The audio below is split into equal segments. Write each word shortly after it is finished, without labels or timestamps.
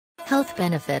Health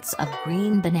benefits of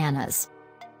green bananas.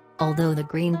 Although the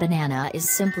green banana is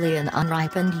simply an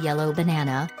unripened yellow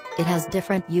banana, it has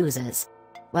different uses.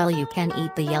 While you can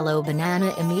eat the yellow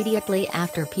banana immediately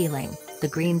after peeling, the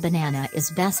green banana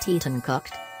is best eaten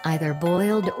cooked, either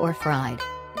boiled or fried.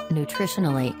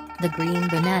 Nutritionally, the green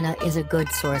banana is a good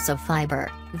source of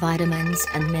fiber, vitamins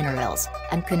and minerals,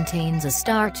 and contains a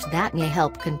starch that may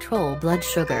help control blood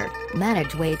sugar,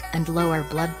 manage weight and lower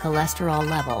blood cholesterol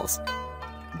levels.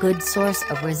 Good source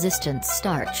of resistant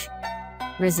starch.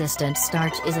 Resistant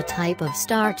starch is a type of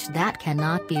starch that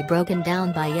cannot be broken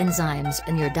down by enzymes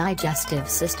in your digestive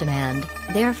system and,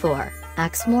 therefore,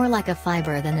 acts more like a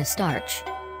fiber than a starch.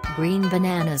 Green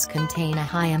bananas contain a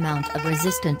high amount of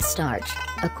resistant starch,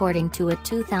 according to a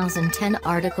 2010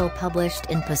 article published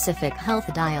in Pacific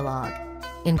Health Dialogue.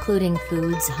 Including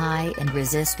foods high in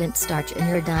resistant starch in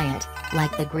your diet,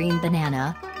 like the green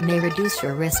banana, may reduce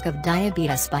your risk of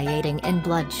diabetes by aiding in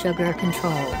blood sugar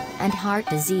control, and heart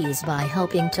disease by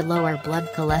helping to lower blood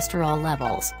cholesterol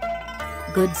levels.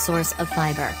 Good source of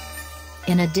fiber.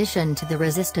 In addition to the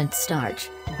resistant starch,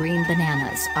 green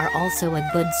bananas are also a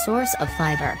good source of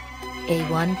fiber. A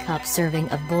 1 cup serving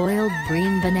of boiled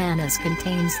green bananas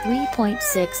contains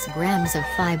 3.6 grams of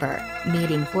fiber,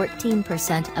 meeting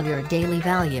 14% of your daily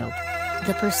value.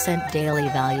 The percent daily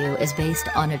value is based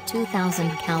on a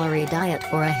 2,000-calorie diet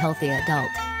for a healthy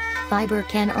adult. Fiber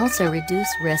can also reduce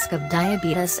risk of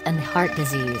diabetes and heart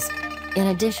disease. In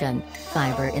addition,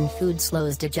 fiber in food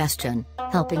slows digestion,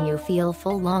 helping you feel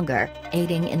full longer,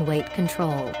 aiding in weight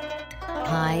control.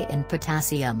 High in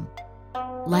potassium.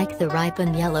 Like the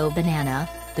ripened yellow banana,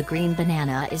 the green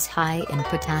banana is high in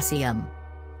potassium.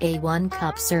 A 1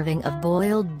 cup serving of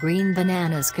boiled green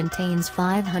bananas contains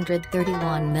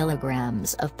 531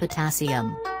 milligrams of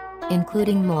potassium.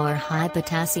 Including more high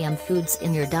potassium foods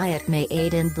in your diet may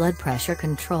aid in blood pressure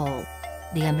control.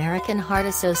 The American Heart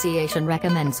Association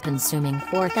recommends consuming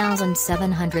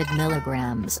 4,700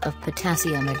 milligrams of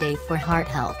potassium a day for heart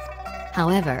health.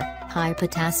 However, high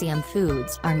potassium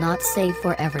foods are not safe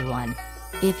for everyone.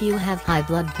 If you have high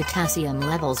blood potassium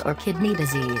levels or kidney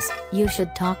disease, you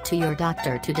should talk to your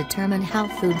doctor to determine how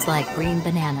foods like green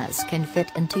bananas can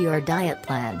fit into your diet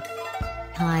plan.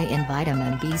 High in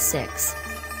vitamin B6.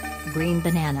 Green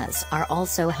bananas are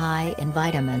also high in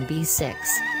vitamin B6,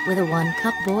 with a 1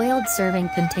 cup boiled serving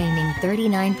containing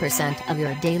 39% of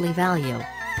your daily value.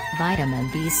 Vitamin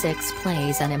B6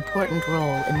 plays an important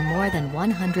role in more than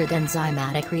 100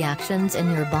 enzymatic reactions in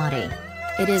your body.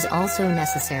 It is also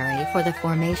necessary for the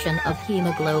formation of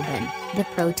hemoglobin, the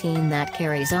protein that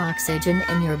carries oxygen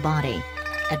in your body.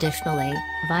 Additionally,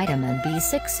 vitamin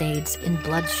B6 aids in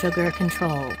blood sugar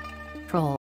control.